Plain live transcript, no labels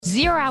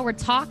Zero Hour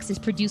Talks is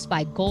produced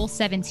by Goal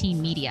 17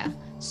 Media,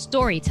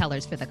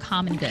 storytellers for the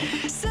common good.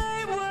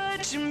 Say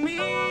what you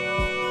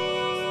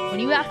mean. When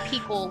you have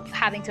people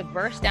having to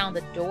burst down the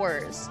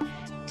doors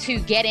to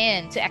get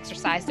in to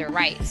exercise their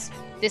rights,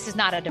 this is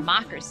not a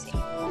democracy.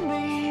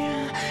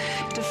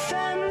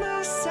 Defend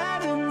the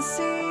seven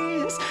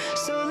seas,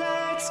 so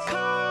let's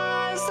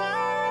cause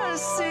a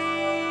scene.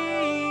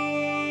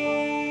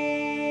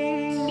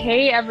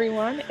 Hey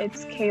everyone,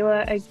 it's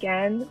Kayla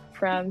again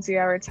from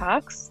Zero Hour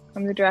Talks.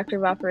 I'm the Director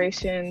of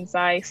Operations.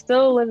 I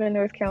still live in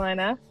North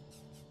Carolina,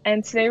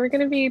 and today we're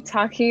going to be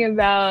talking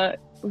about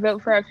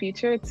Vote for Our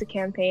Future. It's a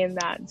campaign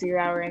that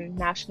Zero Hour and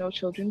National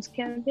Children's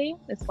Campaign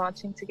is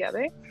launching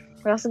together.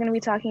 We're also going to be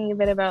talking a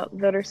bit about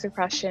voter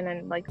suppression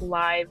and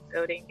live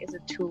voting is a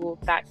tool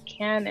that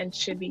can and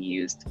should be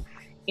used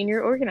in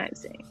your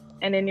organizing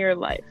and in your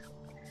life.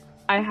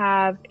 I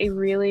have a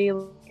really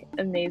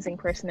amazing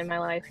person in my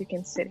life who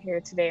can sit here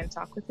today and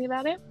talk with me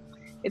about it.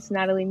 It's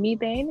Natalie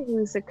Mebane, who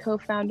is the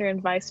co-founder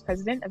and vice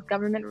president of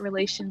government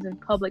relations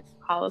and public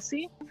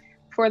policy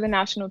for the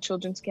National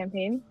Children's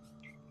Campaign.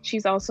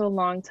 She's also a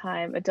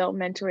longtime adult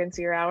mentor in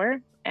Zero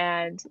Hour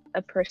and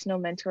a personal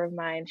mentor of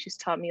mine. She's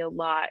taught me a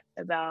lot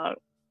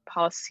about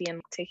policy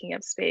and taking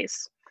up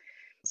space.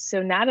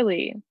 So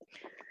Natalie,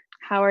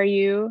 how are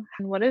you?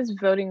 And what does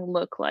voting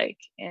look like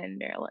in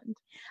Maryland?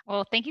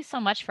 Well, thank you so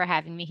much for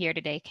having me here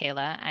today,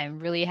 Kayla. I'm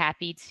really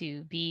happy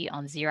to be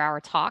on Zero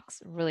Hour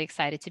Talks. Really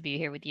excited to be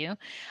here with you.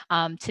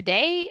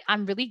 Today,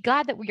 I'm really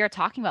glad that we are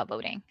talking about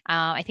voting.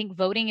 I think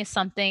voting is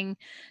something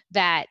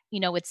that,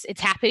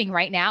 it's happening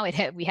right now.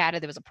 There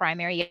was a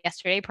primary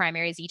yesterday,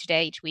 primaries each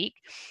day, each week.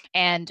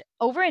 And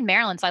over in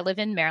Maryland, so I live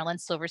in Maryland,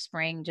 Silver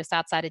Spring, just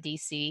outside of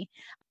DC.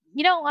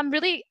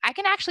 I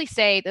can actually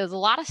say there's a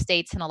lot of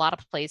states and a lot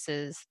of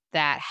places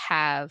that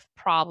have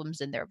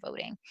problems in their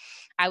voting.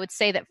 I would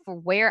say that for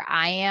where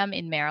I am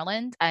in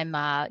Maryland, I'm,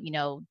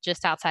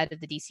 just outside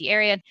of the DC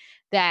area,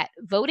 that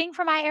voting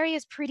for my area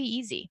is pretty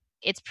easy.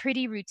 It's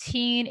pretty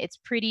routine. It's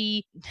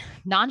pretty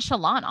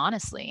nonchalant,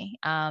 honestly.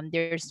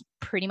 There's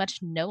pretty much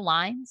no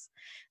lines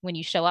when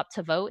you show up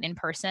to vote in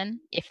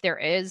person. If there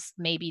is,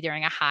 maybe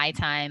during a high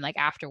time, like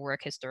after work,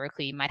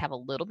 historically, you might have a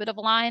little bit of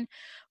a line,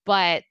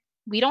 but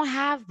we don't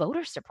have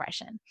voter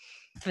suppression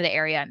for the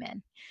area I'm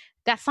in.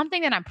 That's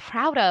something that I'm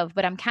proud of,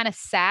 but I'm kind of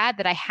sad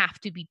that I have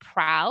to be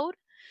proud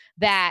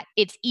that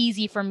it's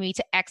easy for me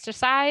to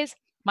exercise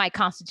my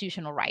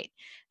constitutional right.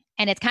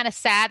 And it's kind of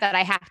sad that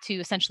I have to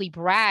essentially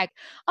brag,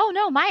 oh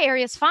no, my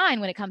area is fine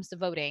when it comes to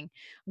voting,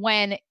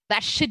 when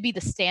that should be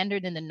the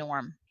standard and the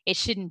norm. It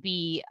shouldn't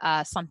be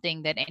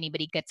something that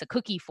anybody gets a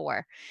cookie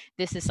for.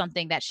 This is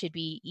something that should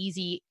be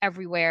easy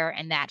everywhere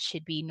and that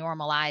should be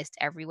normalized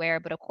everywhere.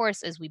 But of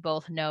course, as we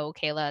both know,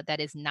 Kayla, that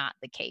is not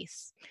the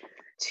case.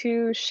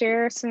 To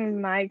share some of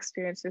my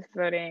experience with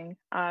voting,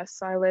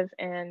 so I live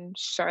in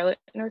Charlotte,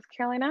 North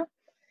Carolina.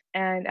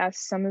 And as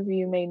some of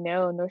you may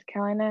know, North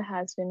Carolina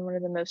has been one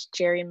of the most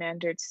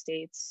gerrymandered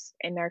states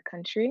in our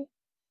country.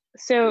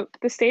 So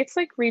the states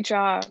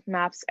redraw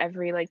maps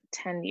every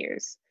 10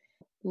 years.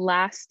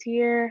 Last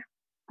year,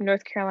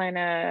 North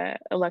Carolina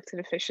elected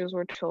officials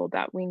were told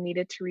that we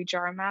needed to redraw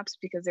our maps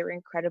because they were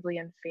incredibly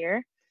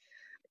unfair.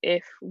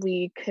 If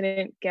we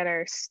couldn't get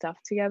our stuff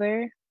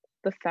together,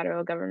 the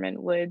federal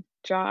government would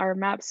draw our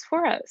maps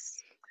for us.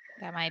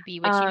 That might be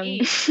what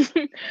you need.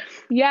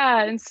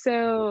 Yeah, and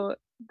so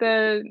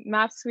the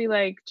maps we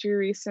drew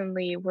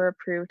recently were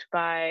approved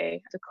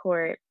by the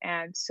court,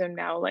 and so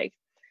now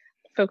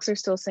folks are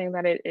still saying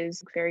that it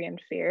is very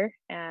unfair,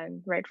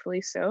 and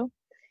rightfully so.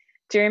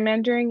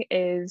 Gerrymandering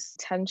is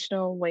an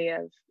intentional way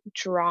of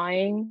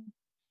drawing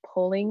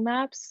polling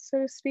maps,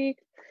 so to speak,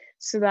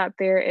 so that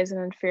there is an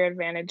unfair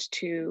advantage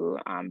to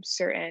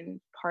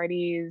certain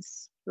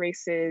parties,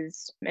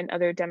 races, and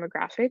other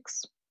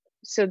demographics.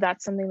 So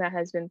that's something that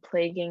has been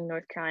plaguing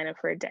North Carolina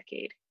for a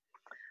decade.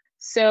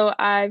 So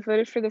I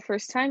voted for the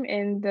first time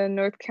in the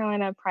North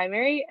Carolina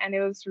primary, and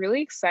it was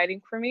really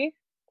exciting for me.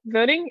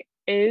 Voting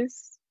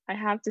is, I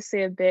have to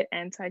say, a bit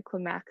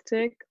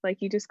anticlimactic.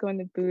 You just go in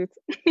the booth,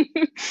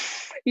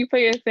 you put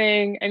your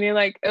thing, and you're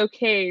like,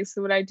 okay,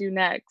 so what do I do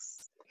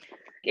next?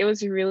 It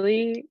was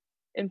really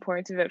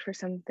important to vote for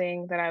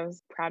something that I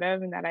was proud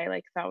of and that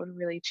I thought would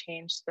really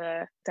change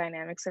the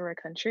dynamics of our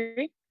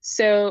country.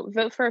 So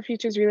Vote for Our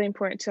Future is really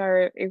important to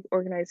our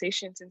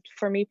organizations and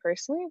for me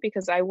personally,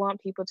 because I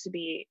want people to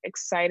be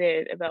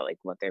excited about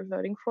what they're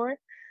voting for.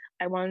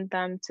 I want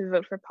them to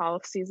vote for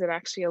policies that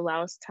actually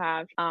allow us to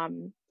have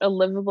a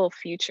livable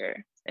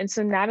future. And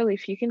so Natalie,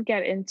 if you can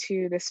get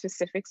into the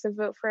specifics of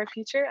Vote for Our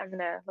Future, I'm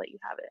gonna let you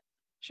have it.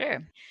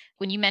 Sure.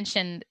 When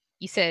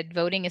you said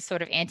voting is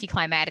sort of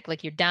anticlimactic,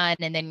 like you're done,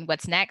 and then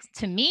what's next?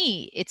 To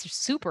me, it's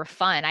super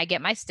fun. I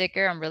get my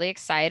sticker. I'm really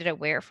excited. I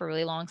wear it for a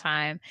really long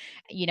time.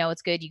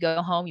 It's good. You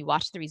go home, you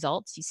watch the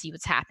results, you see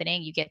what's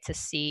happening. You get to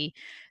see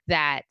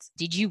that,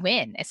 did you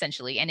win,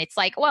 essentially? And it's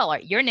well,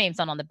 your name's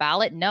not on the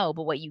ballot. No,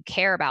 but what you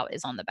care about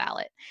is on the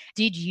ballot.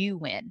 Did you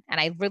win? And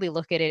I really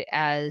look at it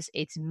as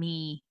it's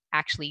me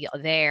actually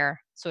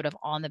there, sort of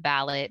on the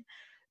ballot,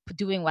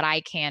 doing what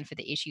I can for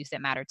the issues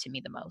that matter to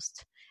me the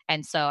most.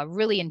 And so I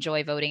really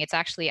enjoy voting. It's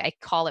actually, I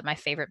call it my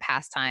favorite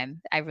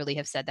pastime. I really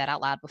have said that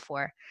out loud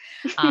before.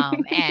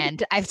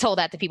 And I've told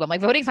that to people. I'm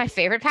like, voting's my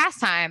favorite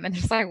pastime. And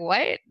it's like,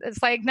 what?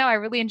 It's like, no, I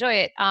really enjoy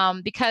it.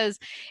 Because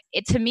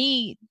to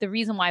me, the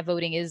reason why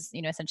voting is,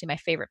 essentially my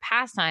favorite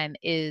pastime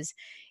is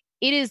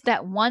it is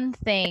that one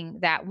thing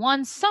that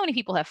so many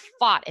people have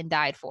fought and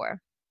died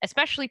for,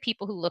 especially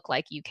people who look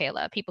like you,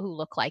 Kayla, people who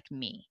look like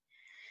me.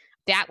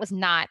 That was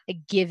not a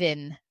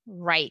given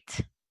right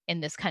in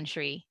this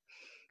country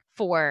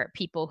for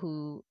people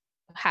who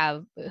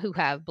have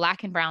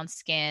Black and brown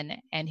skin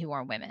and who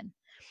are women.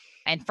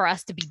 And for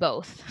us to be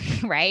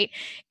both, right?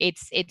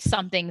 It's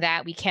something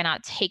that we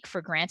cannot take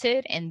for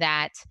granted, and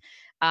that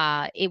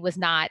it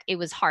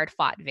was hard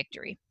fought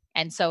victory.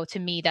 And so to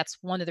me, that's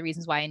one of the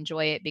reasons why I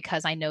enjoy it,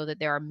 because I know that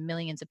there are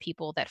millions of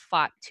people that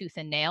fought tooth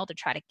and nail to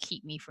try to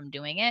keep me from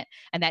doing it.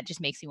 And that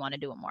just makes me want to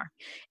do it more.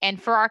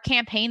 And for our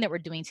campaign that we're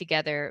doing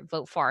together,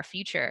 Vote for Our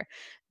Future,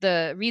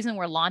 the reason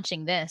we're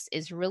launching this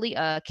is really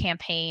a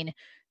campaign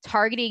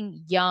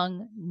targeting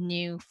young,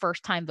 new,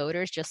 first-time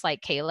voters, just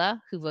like Kayla,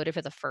 who voted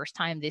for the first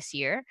time this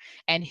year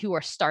and who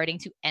are starting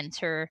to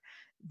enter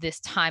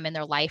this time in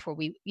their life where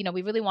we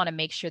really want to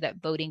make sure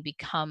that voting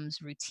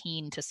becomes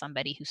routine to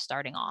somebody who's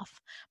starting off.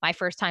 My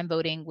first time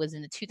voting was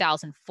in the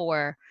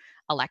 2004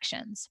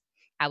 elections.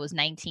 I was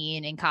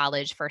 19 in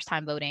college, first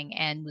time voting,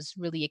 and was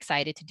really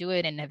excited to do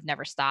it and have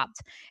never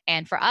stopped.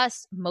 And for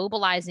us,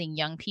 mobilizing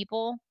young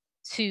people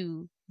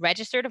to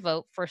register to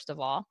vote, first of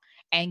all,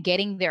 and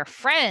getting their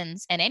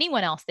friends and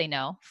anyone else they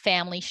know,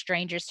 family,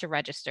 strangers, to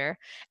register,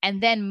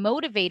 and then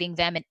motivating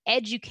them and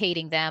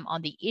educating them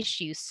on the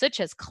issues such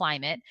as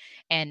climate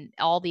and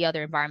all the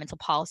other environmental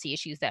policy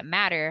issues that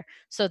matter,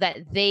 so that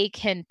they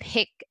can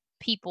pick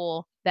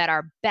people that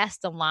are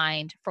best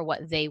aligned for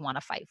what they want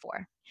to fight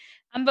for.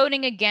 I'm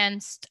voting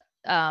against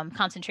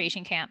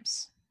concentration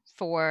camps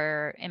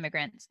for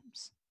immigrants.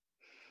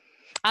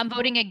 I'm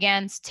voting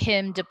against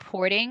him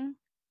deporting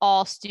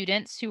all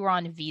students who are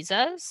on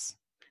visas,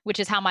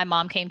 which is how my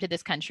mom came to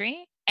this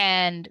country,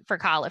 and for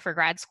college, for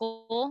grad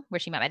school, where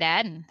she met my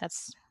dad. And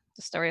that's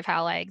the story of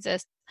how I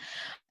exist.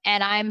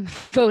 And I'm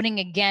voting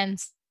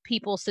against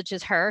people such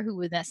as her, who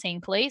were in that same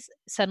place,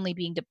 suddenly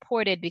being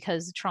deported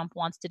because Trump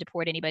wants to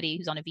deport anybody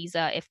who's on a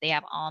visa if they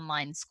have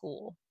online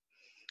school,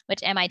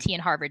 which MIT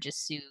and Harvard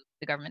just sued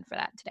the government for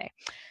that today.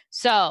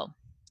 So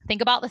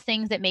think about the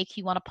things that make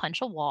you want to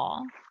punch a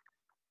wall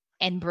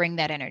and bring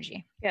that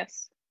energy.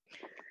 Yes,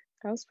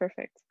 that was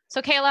perfect.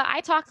 So Kayla,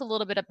 I talked a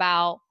little bit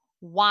about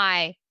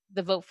why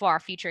the Vote for Our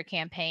Future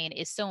campaign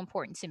is so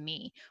important to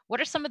me. What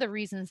are some of the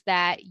reasons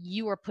that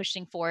you are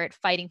pushing for it,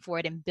 fighting for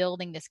it, and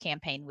building this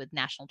campaign with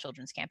National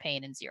Children's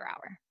Campaign and Zero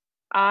Hour?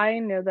 I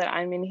know that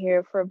I'm in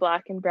here for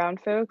Black and brown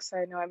folks.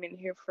 I know I'm in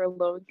here for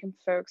low-income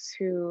folks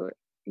who,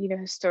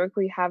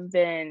 historically have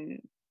been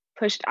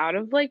pushed out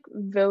of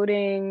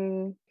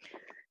voting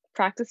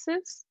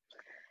practices.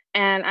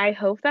 And I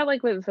hope that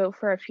with Vote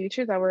for Our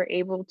Future that we're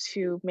able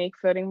to make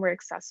voting more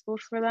accessible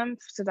for them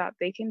so that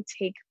they can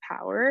take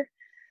power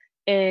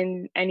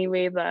in any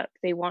way that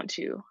they want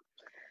to.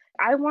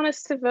 I want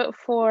us to vote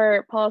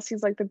for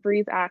policies like the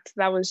Breathe Act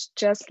that was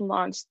just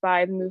launched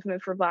by the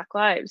Movement for Black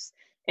Lives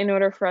in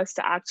order for us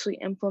to actually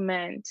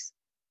implement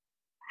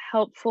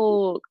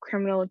helpful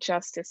criminal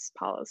justice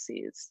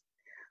policies.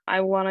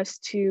 I want us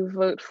to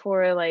vote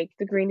for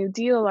the Green New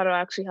Deal that'll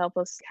actually help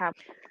us have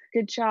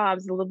good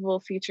jobs, a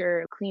livable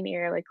future, clean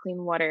air,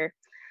 clean water.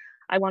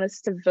 I want us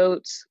to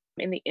vote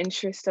in the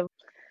interest of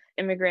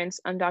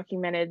immigrants,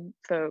 undocumented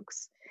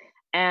folks.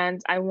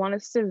 And I want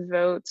us to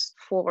vote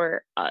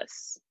for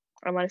us.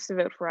 I want us to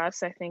vote for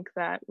us. I think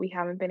that we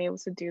haven't been able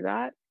to do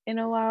that in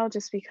a while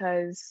just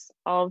because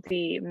all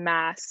the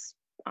mass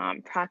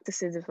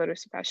practices of voter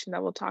suppression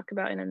that we'll talk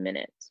about in a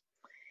minute.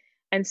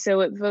 And so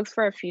with Vote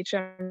for Our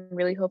Future, I'm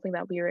really hoping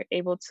that we were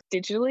able to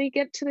digitally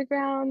get to the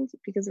ground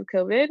because of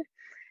COVID.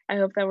 I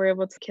hope that we're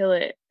able to kill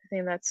it. I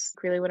think that's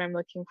really what I'm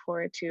looking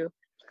forward to.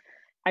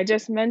 I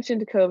just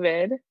mentioned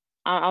COVID.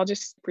 I'll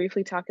just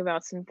briefly talk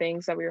about some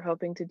things that we were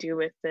hoping to do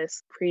with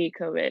this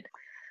pre-COVID.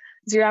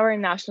 Zero Hour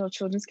National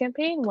Children's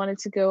Campaign wanted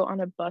to go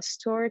on a bus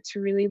tour to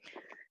really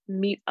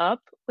meet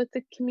up with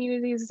the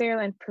communities there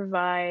and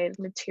provide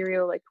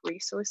material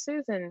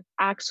resources and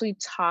actually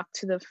talk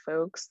to the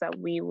folks that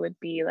we would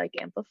be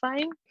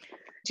amplifying.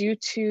 Due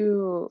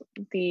to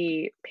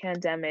the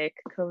pandemic,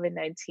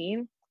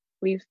 COVID-19,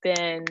 we've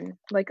been,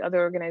 other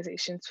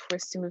organizations,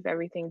 forced to move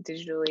everything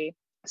digitally.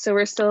 So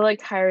we're still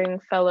hiring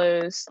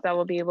fellows that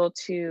will be able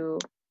to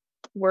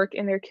work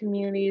in their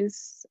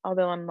communities,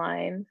 although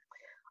online.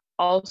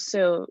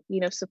 Also,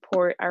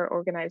 support our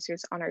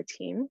organizers on our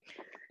team.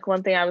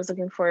 One thing I was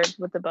looking forward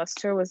with the bus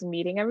tour was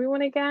meeting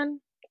everyone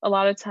again. A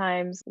lot of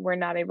times we're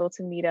not able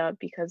to meet up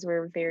because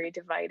we're very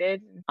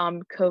divided.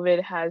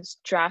 COVID has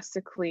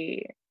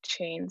drastically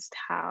changed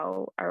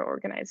how our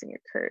organizing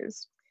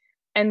occurs.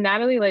 And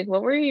Natalie,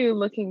 what were you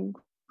looking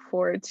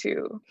forward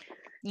to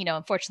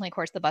unfortunately, of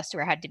course, the bus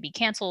tour had to be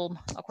canceled,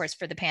 of course,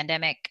 for the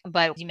pandemic.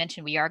 But as you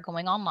mentioned, we are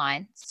going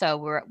online.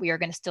 So we are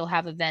going to still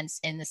have events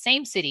in the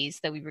same cities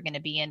that we were going to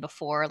be in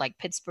before, like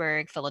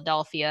Pittsburgh,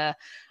 Philadelphia,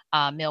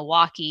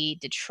 Milwaukee,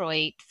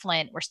 Detroit,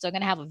 Flint. We're still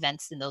going to have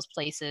events in those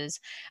places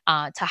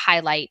to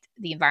highlight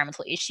the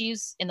environmental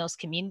issues in those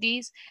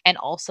communities, and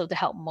also to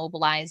help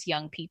mobilize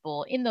young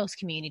people in those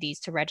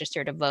communities to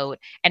register to vote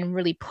and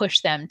really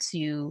push them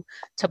to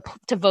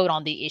vote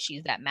on the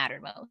issues that matter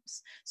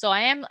most. So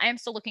I am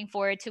still looking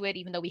forward to it,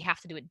 even though we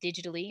have to do it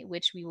digitally,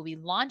 which we will be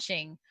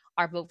launching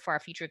our Vote for Our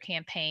Future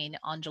campaign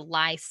on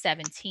July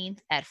 17th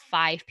at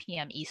 5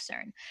 p.m.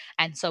 Eastern.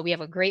 And so we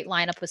have a great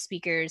lineup of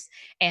speakers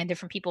and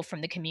different people from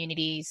the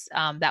communities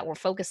that we're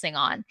focusing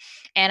on.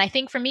 And I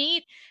think for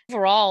me,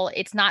 overall,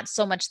 it's not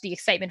so much the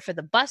excitement for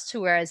the bus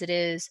tour as it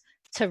is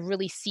to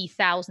really see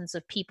thousands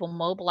of people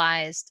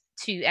mobilized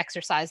to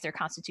exercise their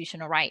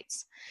constitutional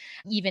rights,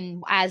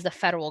 even as the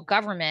federal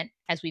government,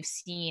 as we've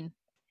seen,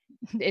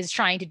 is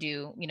trying to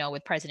do,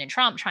 with President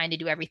Trump, trying to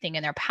do everything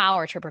in their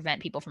power to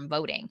prevent people from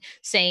voting,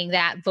 saying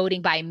that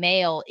voting by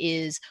mail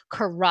is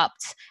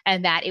corrupt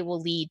and that it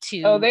will lead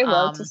to. Oh, they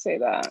love to say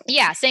that.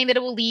 Yeah, saying that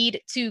it will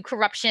lead to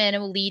corruption, it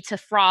will lead to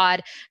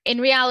fraud. In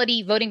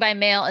reality, voting by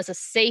mail is a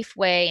safe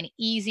way, an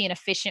easy and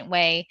efficient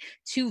way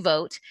to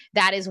vote.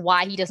 That is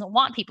why he doesn't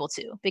want people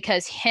to,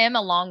 because him,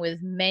 along with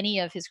many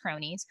of his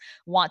cronies,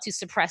 want to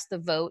suppress the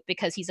vote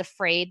because he's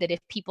afraid that if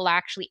people are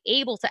actually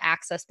able to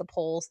access the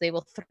polls, they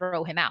will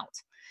throw him out.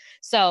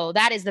 So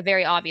that is the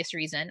very obvious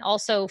reason.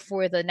 Also,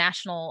 for the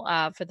national,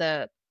 for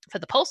the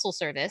Postal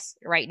Service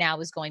right now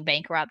is going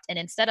bankrupt. And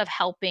instead of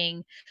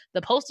helping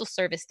the Postal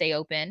Service stay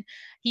open,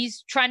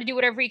 he's trying to do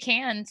whatever he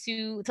can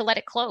to let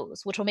it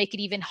close, which will make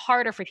it even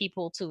harder for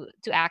people to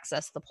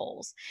access the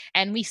polls.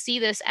 And we see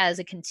this as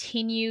a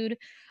continued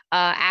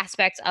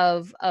aspect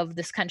of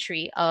this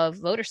country of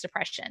voter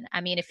suppression.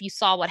 I mean, if you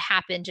saw what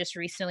happened just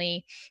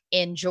recently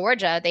in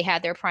Georgia, they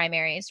had their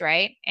primaries,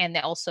 right? And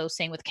they also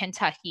same with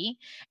Kentucky,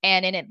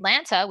 and in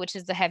Atlanta, which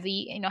is the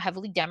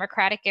heavily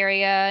Democratic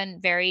area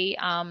and very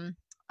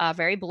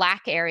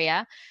Black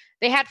area.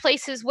 They had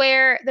places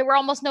where there were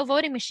almost no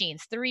voting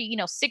machines.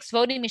 6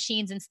 voting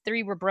machines and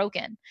 3 were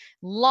broken.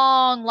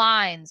 Long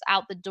lines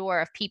out the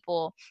door of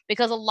people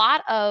because a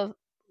lot of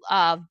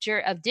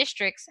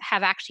districts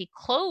have actually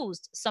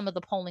closed some of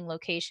the polling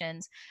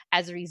locations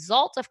as a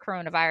result of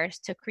coronavirus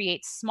to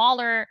create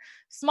smaller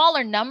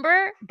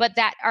number, but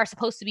that are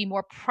supposed to be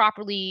more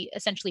properly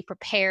essentially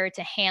prepared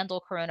to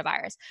handle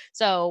coronavirus.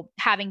 So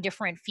having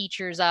different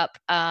features up,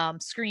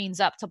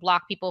 screens up to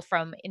block people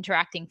from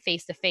interacting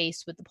face to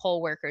face with the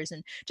poll workers,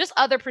 and just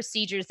other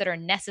procedures that are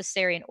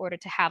necessary in order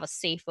to have a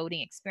safe voting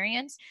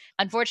experience.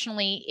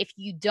 Unfortunately, if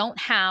you don't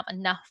have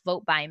enough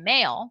vote by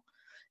mail,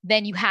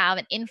 then you have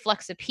an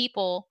influx of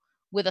people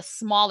with a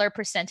smaller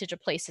percentage of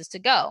places to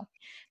go.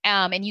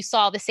 And you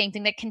saw the same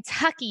thing that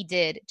Kentucky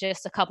did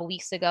just a couple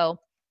weeks ago,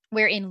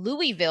 where in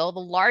Louisville, the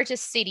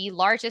largest city,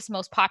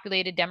 most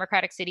populated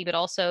Democratic city, but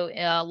also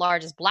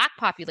largest Black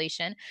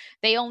population,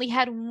 they only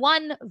had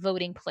one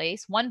polling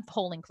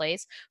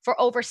place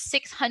for over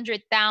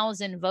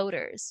 600,000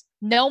 voters,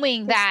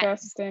 knowing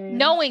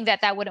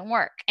that wouldn't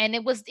work. And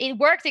it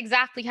worked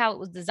exactly how it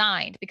was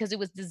designed, because it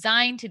was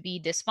designed to be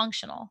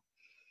dysfunctional.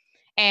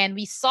 And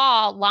we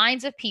saw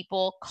lines of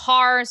people,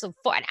 cars, an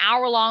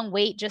hour-long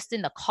wait just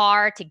in the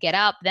car to get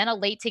up, then a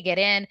late to get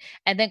in,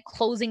 and then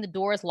closing the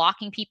doors,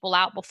 locking people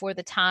out before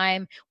the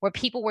time, where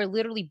people were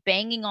literally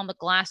banging on the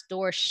glass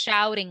door,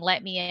 shouting,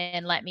 let me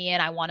in,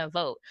 I want to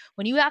vote.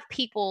 When you have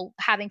people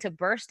having to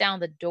burst down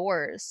the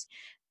doors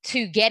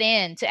to get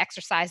in to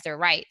exercise their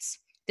rights,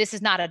 this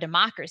is not a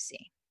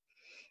democracy.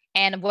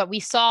 And what we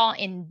saw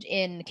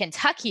in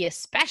Kentucky,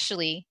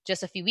 especially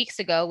just a few weeks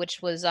ago, which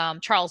was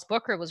Charles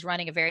Booker was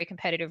running a very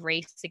competitive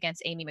race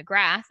against Amy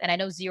McGrath. And I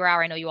know 0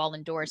 Hour, I know you all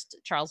endorsed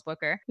Charles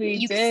Booker.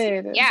 We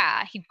did.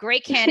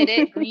 Great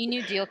candidate, Green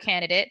New Deal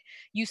candidate.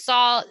 You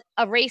saw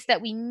a race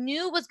that we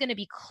knew was going to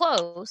be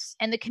close,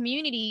 and the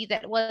community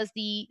that was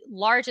the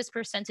largest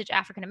percentage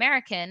African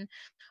American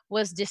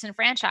was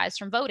disenfranchised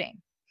from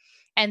voting.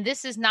 And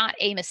this is not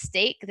a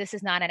mistake. This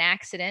is not an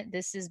accident.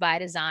 This is by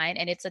design,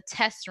 and it's a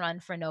test run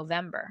for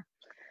November.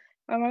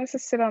 I want us to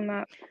sit on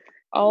that.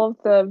 All of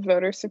the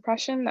voter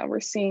suppression that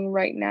we're seeing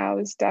right now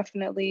is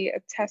definitely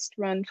a test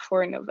run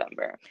for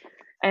November.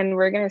 And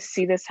we're going to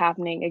see this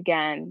happening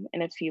again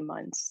in a few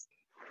months.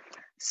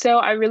 So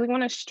I really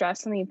want to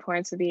stress on the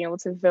importance of being able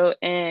to vote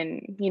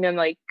in,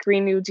 like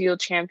Green New Deal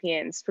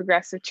champions,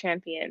 progressive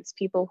champions,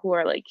 people who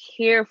are like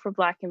here for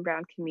Black and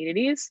Brown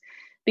communities.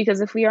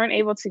 Because if we aren't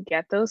able to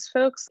get those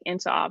folks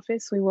into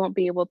office, we won't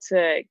be able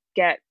to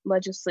get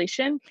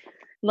legislation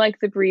like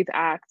the Breathe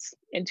Act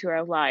into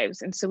our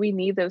lives. And so we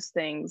need those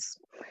things.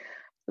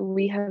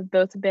 We have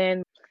both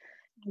been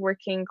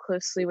working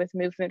closely with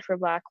Movement for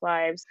Black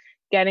Lives,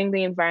 getting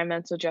the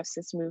environmental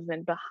justice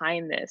movement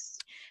behind this.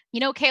 You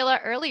know, Kayla,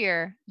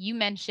 earlier you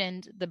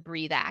mentioned the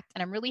Breathe Act,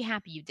 and I'm really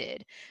happy you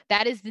did.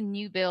 That is the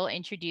new bill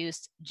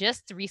introduced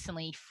just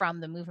recently from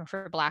the Movement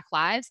for Black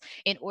Lives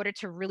in order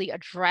to really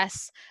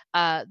address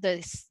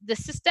the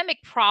systemic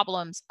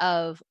problems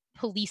of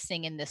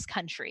policing in this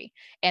country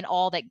and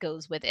all that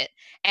goes with it.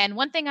 And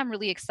one thing I'm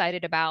really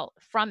excited about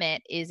from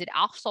it is it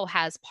also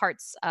has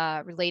parts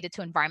related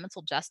to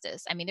environmental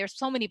justice. I mean, there's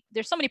so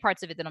many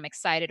parts of it that I'm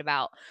excited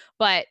about,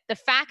 but the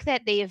fact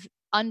that they've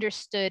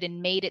understood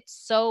and made it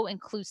so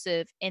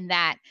inclusive in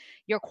that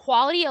your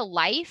quality of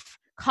life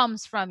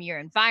comes from your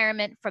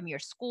environment, from your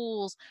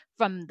schools,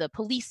 from the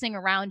policing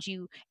around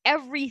you.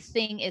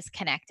 Everything is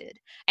connected,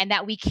 and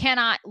that we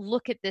cannot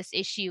look at this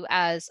issue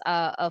as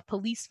of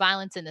police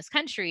violence in this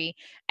country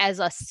as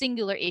a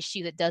singular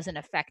issue that doesn't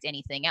affect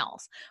anything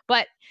else.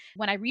 But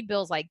when I read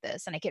bills like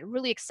this and I get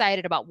really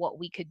excited about what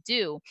we could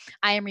do,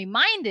 I am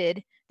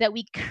reminded that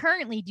we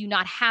currently do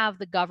not have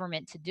the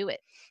government to do it,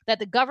 that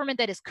the government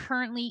that is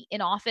currently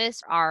in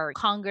office, our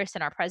Congress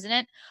and our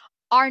president,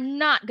 are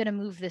not going to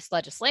move this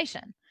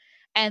legislation.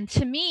 And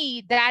to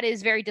me, that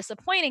is very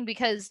disappointing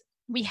because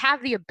we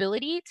have the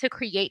ability to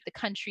create the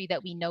country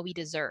that we know we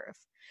deserve.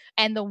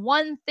 And the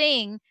one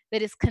thing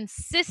that is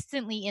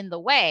consistently in the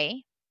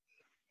way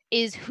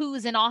is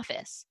who's in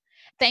office.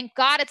 Thank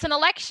God it's an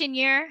election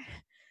year,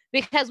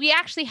 because we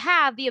actually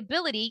have the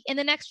ability in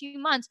the next few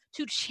months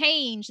to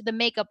change the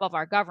makeup of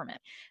our government.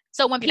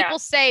 So when people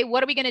say,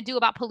 what are we going to do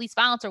about police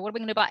violence, or what are we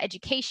going to do about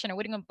education, or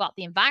what are we going to do about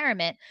the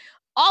environment?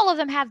 All of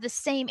them have the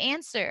same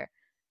answer.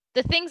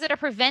 The things that are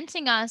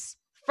preventing us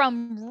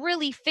from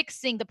really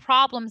fixing the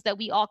problems that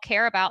we all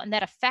care about and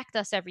that affect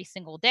us every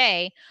single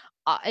day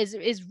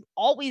is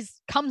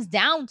always comes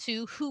down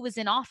to who is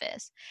in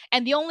office.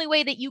 And the only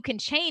way that you can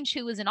change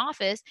who is in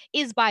office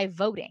is by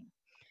voting.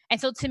 And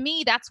so to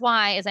me, that's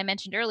why, as I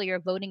mentioned earlier,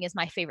 voting is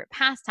my favorite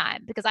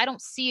pastime, because I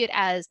don't see it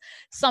as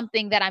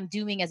something that I'm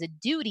doing as a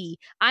duty.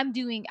 I'm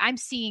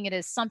seeing it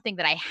as something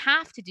that I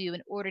have to do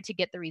in order to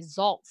get the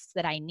results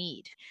that I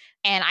need.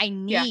 And I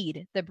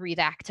need the Breathe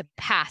Act to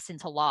pass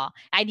into law.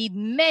 I need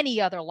many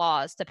other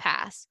laws to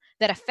pass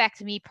that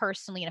affect me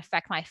personally and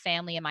affect my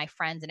family and my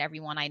friends and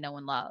everyone I know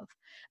and love.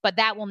 But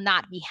that will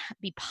not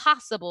be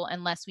possible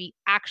unless we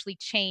actually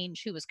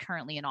change who is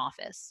currently in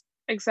office.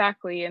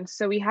 Exactly. And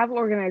so we have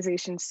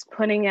organizations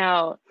putting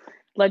out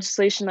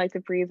legislation like the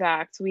Breathe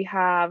Act. We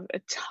have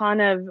a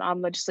ton of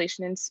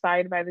legislation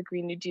inspired by the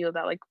Green New Deal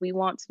that we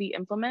want to be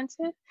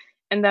implemented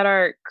and that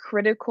are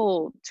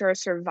critical to our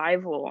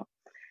survival.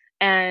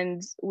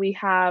 And we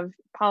have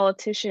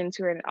politicians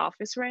who are in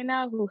office right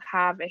now who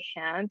have a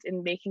hand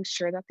in making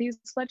sure that these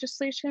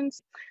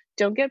legislations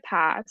don't get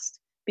passed,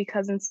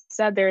 because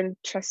instead they're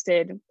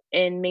interested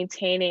in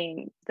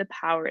maintaining the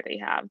power they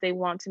have. They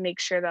want to make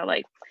sure that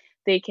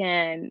they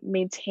can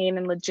maintain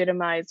and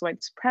legitimize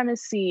white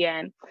supremacy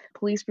and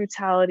police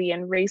brutality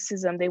and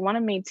racism. They want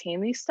to maintain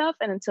these stuff.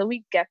 And until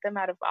we get them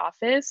out of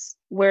office,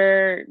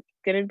 we're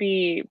going to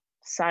be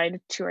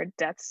signed to our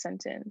death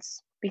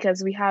sentence,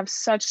 because we have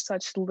such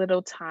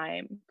little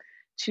time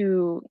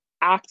to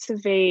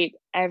activate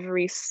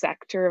every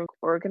sector of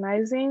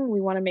organizing. We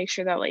want to make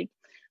sure that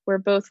we're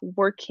both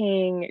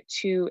working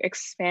to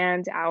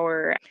expand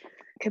our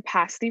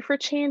capacity for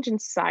change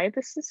inside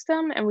the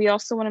system, and we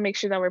also want to make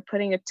sure that we're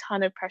putting a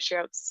ton of pressure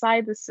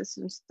outside the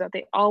system so that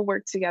they all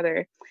work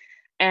together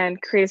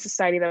and create a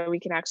society that we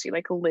can actually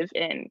live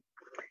in.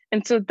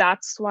 And so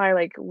that's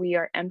why we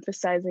are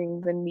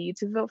emphasizing the need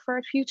to vote for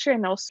our future,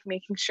 and also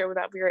making sure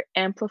that we are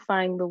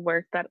amplifying the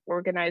work that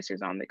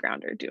organizers on the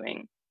ground are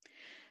doing.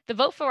 The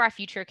Vote for Our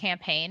Future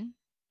campaign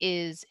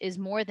is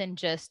more than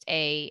just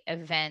a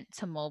event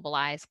to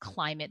mobilize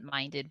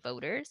climate-minded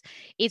voters.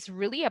 It's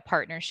really a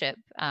partnership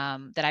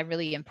that I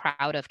really am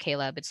proud of,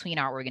 Kayla, between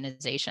our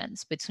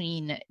organizations,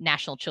 between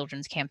National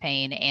Children's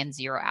Campaign and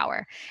Zero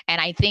Hour. And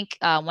I think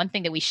one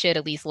thing that we should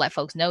at least let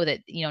folks know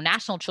that,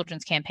 National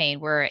Children's Campaign,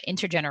 we're an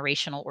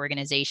intergenerational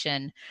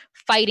organization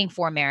fighting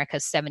for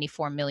America's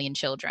 74 million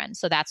children.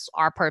 So that's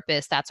our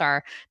purpose. That's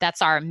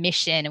our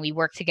mission. And we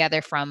work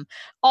together from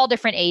all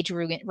different age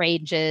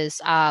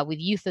ranges with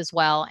youth as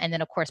well. And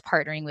then, of course,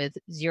 partnering with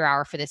Zero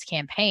Hour for this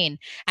campaign.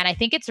 And I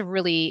think it's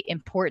really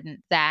important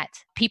that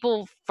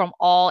people from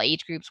all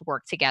age groups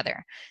work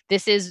together.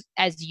 This is,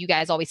 as you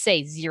guys always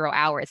say, 0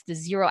 hour. It's the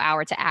 0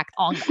 hour to act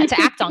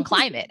on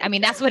climate. I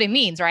mean, that's what it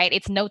means, right?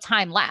 It's no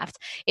time left.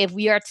 If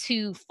we are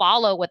to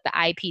follow what the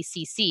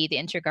IPCC, the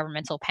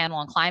Intergovernmental Panel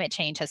on Climate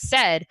Change, has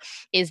said,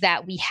 is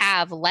that we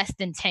have less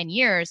than 10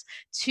 years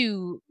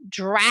to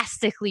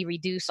drastically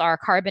reduce our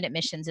carbon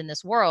emissions in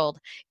this world,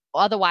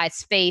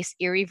 otherwise face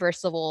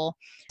irreversible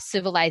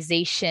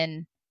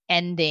civilization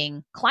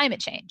ending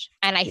climate change.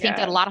 And I think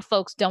that a lot of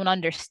folks don't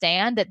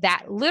understand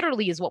that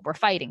literally is what we're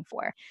fighting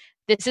for.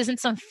 This isn't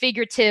some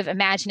figurative,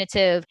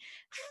 imaginative,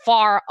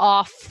 far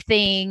off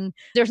thing.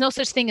 There's no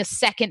such thing as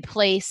second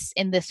place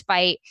in this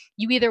fight.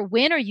 You either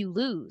win or you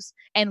lose.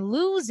 And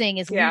losing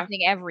is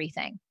losing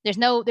everything. There's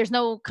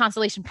no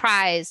consolation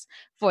prize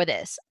for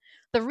this.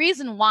 The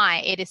reason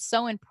why it is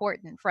so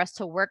important for us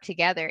to work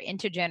together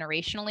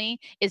intergenerationally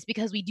is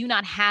because we do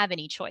not have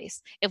any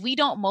choice. If we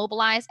don't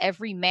mobilize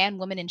every man,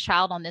 woman, and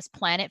child on this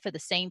planet for the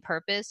same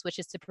purpose, which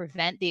is to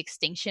prevent the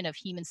extinction of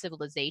human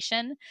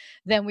civilization,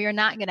 then we are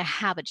not going to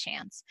have a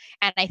chance.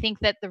 And I think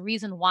that the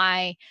reason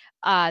why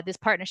this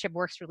partnership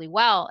works really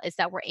well is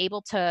that we're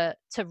able to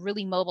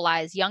really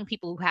mobilize young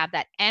people who have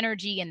that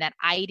energy and that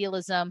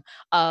idealism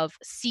of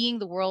seeing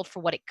the world for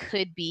what it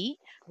could be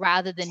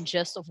rather than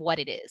just of what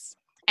it is.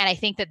 And I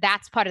think that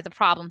that's part of the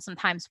problem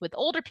sometimes with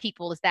older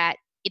people, is that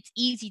it's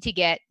easy to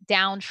get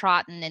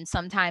downtrodden and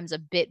sometimes a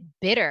bit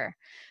bitter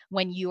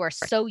when you are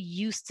so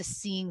used to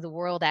seeing the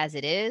world as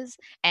it is.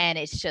 And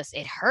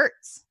it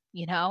hurts.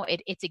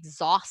 It's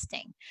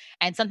exhausting.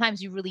 And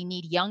sometimes you really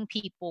need young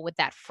people with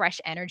that fresh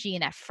energy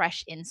and that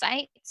fresh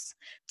insights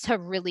to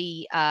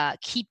really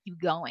keep you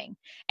going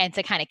and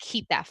to kind of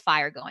keep that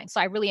fire going.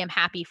 So I really am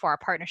happy for our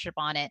partnership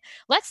on it.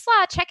 Let's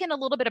check in a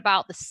little bit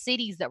about the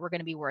cities that we're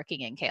going to be working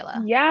in,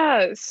 Kayla.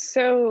 Yeah,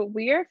 so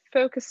we are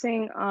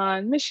focusing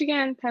on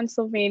Michigan,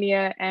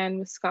 Pennsylvania, and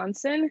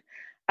Wisconsin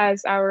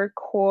as our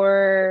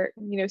core,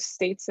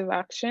 states of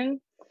action.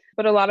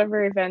 But a lot of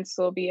our events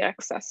will be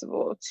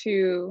accessible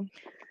to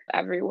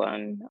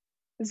everyone.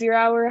 0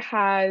 Hour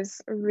has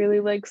a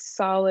really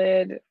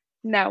solid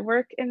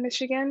network in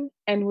Michigan,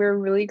 and we're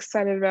really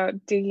excited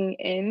about digging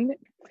in.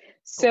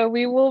 So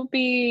we will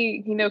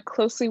be,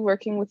 closely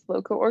working with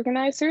local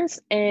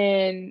organizers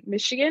in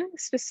Michigan.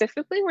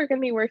 Specifically, we're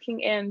going to be working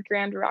in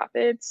Grand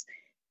Rapids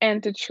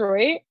and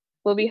Detroit.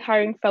 We'll be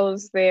hiring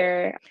fellows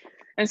there.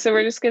 And so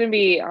we're just going to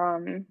be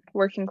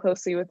working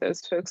closely with those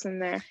folks in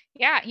there.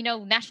 Yeah,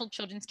 National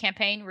Children's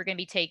Campaign, we're going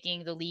to be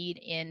taking the lead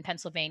in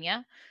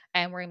Pennsylvania,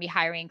 and we're going to be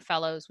hiring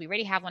fellows. We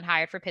already have one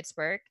hired for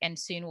Pittsburgh, and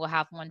soon we'll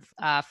have one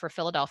for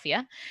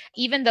Philadelphia.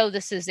 Even though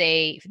this is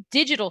a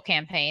digital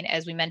campaign,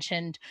 as we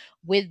mentioned,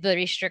 with the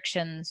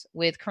restrictions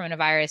with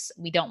coronavirus,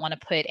 we don't want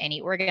to put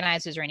any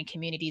organizers or any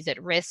communities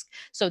at risk.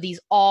 So these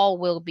all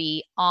will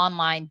be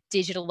online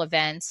digital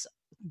events,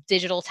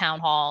 digital town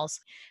halls,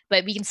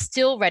 but we can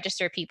still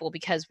register people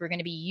because we're going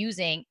to be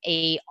using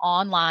a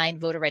online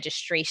voter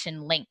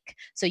registration link.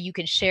 So you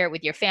can share it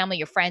with your family,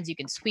 your friends, you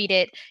can tweet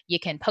it, you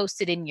can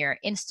post it in your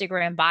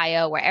Instagram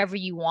bio, wherever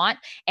you want.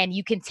 And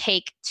you can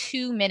take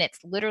 2 minutes,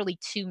 literally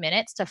 2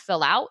 minutes to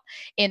fill out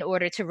in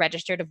order to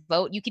register to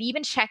vote. You can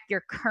even check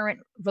your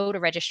current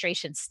voter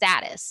registration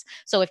status.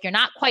 So if you're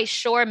not quite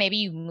sure, maybe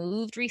you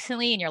moved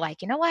recently and you're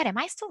like, you know what, am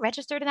I still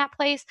registered in that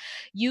place?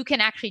 You can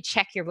actually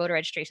check your voter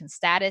registration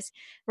status.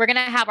 We're going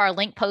to have our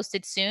link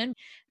posted soon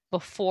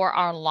before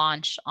our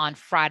launch on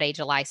Friday,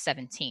 July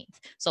 17th.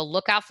 So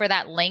look out for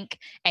that link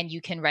and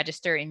you can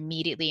register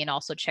immediately and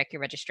also check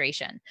your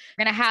registration.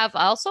 We're going to have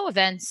also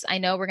events. I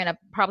know we're going to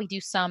probably do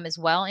some as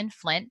well in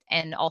Flint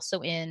and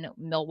also in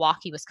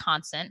Milwaukee,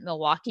 Wisconsin.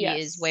 Milwaukee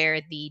is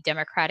where the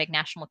Democratic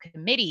National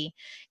Committee,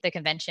 the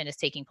convention, is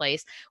taking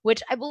place,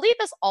 which I believe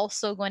is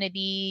also going to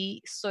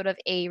be sort of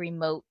a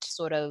remote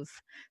sort of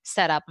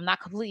setup. I'm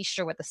not completely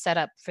sure what the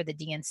setup for the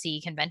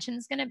DNC convention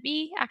is going to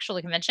be.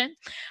 Actually, convention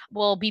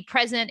will be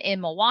present in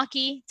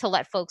Milwaukee to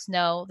let folks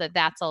know that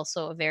that's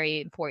also a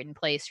very important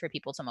place for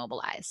people to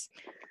mobilize.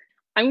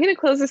 I'm going to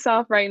close this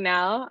off right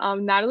now.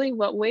 Natalie,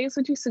 what ways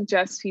would you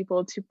suggest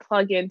people to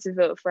plug in to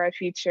Vote for Our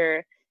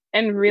Future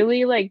and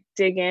really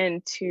dig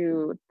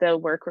into the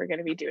work we're going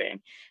to be doing?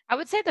 I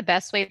would say the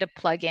best way to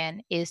plug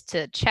in is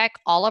to check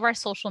all of our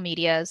social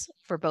medias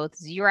for both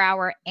 0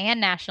 Hour and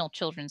National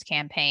Children's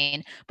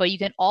Campaign. But you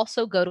can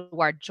also go to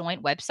our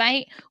joint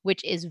website,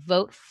 which is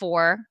vote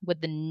for with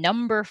the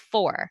number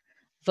 4,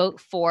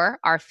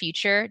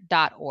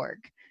 voteforourfuture.org.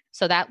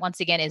 So that once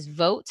again is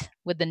vote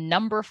with the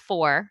number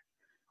 4,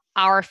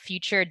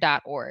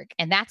 ourfuture.org.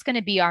 And that's going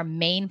to be our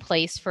main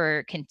place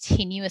for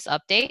continuous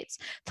updates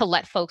to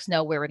let folks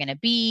know where we're going to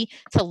be,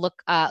 to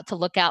look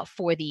out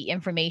for the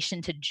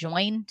information to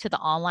join to the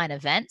online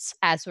events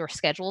as we're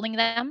scheduling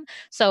them.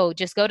 So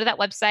just go to that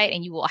website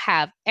and you will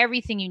have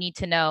everything you need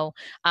to know.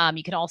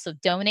 You can also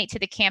donate to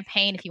the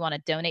campaign if you want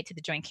to donate to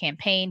the joint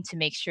campaign to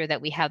make sure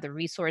that we have the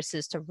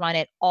resources to run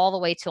it all the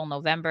way till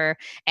November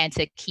and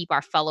to keep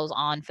our fellows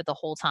on for the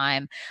whole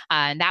time.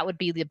 And that would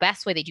be the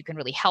best way that you can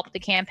really help the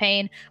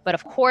campaign. But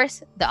of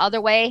course, the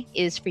other way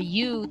is for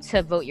you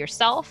to vote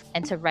yourself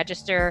and to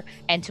register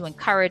and to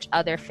encourage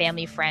other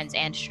family, friends,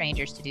 and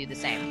strangers to do the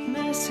same.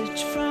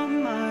 Message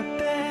from my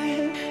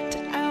bed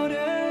to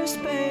outer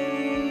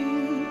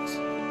space.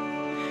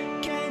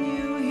 Can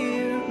you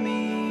hear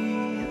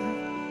me?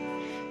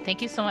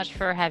 Thank you so much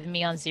for having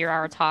me on 0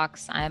 Hour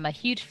Talks. I am a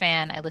huge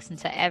fan. I listen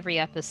to every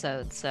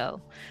episode,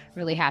 so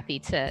really happy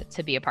to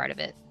be a part of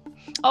it.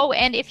 Oh,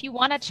 and if you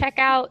want to check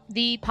out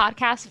the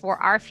podcast for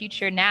Our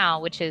Future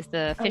Now, which is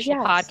the official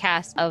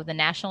podcast of the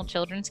National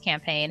Children's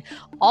Campaign,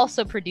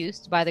 also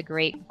produced by the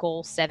great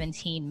Goal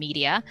 17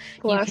 Media.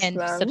 You can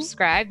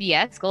subscribe.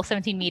 Yes, Goal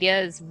 17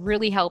 Media is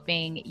really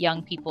helping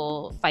young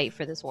people fight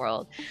for this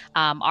world.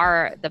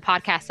 The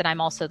podcast that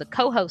I'm also the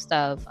co-host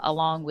of,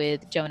 along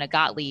with Jonah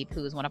Gottlieb,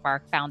 who is one of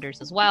our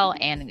founders as well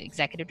and an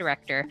executive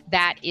director,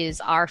 that is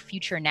Our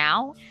Future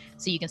Now.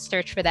 So you can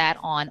search for that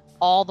on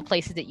all the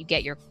places that you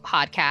get your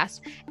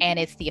podcast. And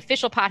it's the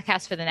official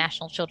podcast for the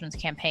National Children's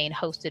Campaign,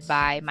 hosted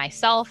by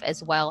myself,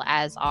 as well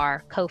as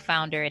our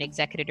co-founder and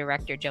executive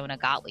director, Jonah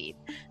Gottlieb.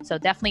 So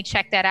definitely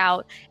check that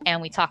out.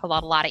 And we talk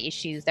about a lot of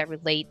issues that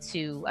relate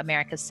to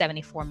America's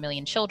 74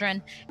 million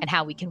children and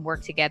how we can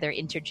work together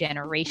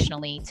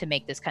intergenerationally to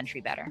make this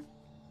country better.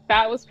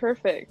 That was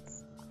perfect.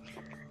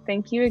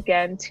 Thank you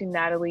again to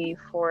Natalie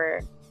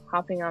for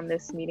hopping on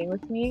this meeting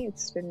with me.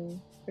 It's been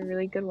a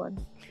really good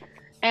one.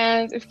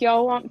 And if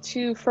y'all want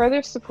to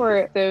further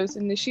support those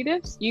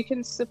initiatives, you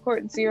can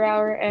support 0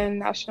 Hour and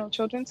National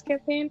Children's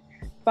Campaign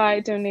by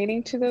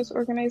donating to those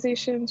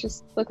organizations.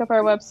 Just look up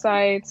our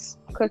websites,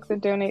 click the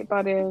donate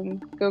button,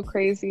 go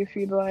crazy if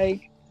you'd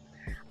like.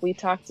 We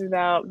talked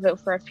about Vote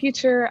for Our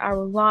Future, our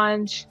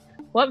launch,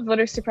 what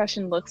voter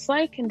suppression looks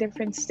like in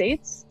different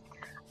states,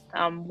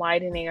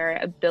 widening our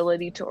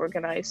ability to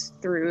organize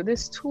through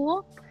this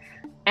tool.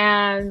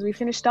 And we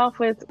finished off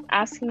with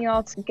asking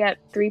y'all to get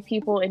 3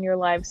 people in your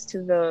lives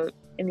to vote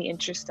in the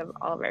interest of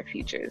all of our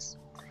futures.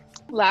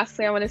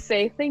 Lastly, I want to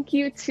say thank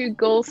you to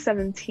Goal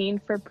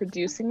 17 for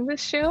producing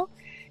this show.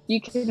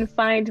 You can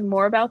find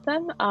more about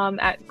them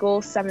at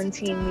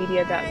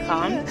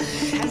goal17media.com.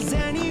 Has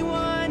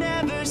anyone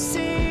ever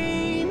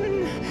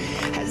seen?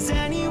 Has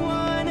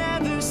anyone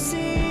ever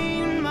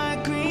seen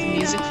my green?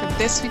 Music for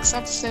this week's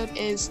episode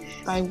is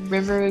by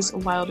Rivers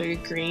Wilder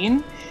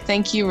Green.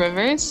 Thank you,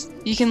 Rivers.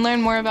 You can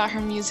learn more about her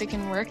music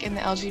and work in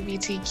the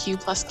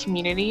LGBTQ+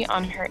 community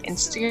on her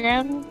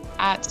Instagram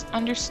at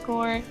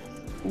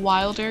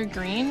 _Wilder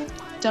Green,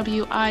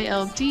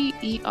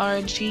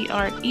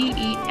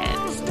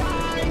 WILDERGREEN.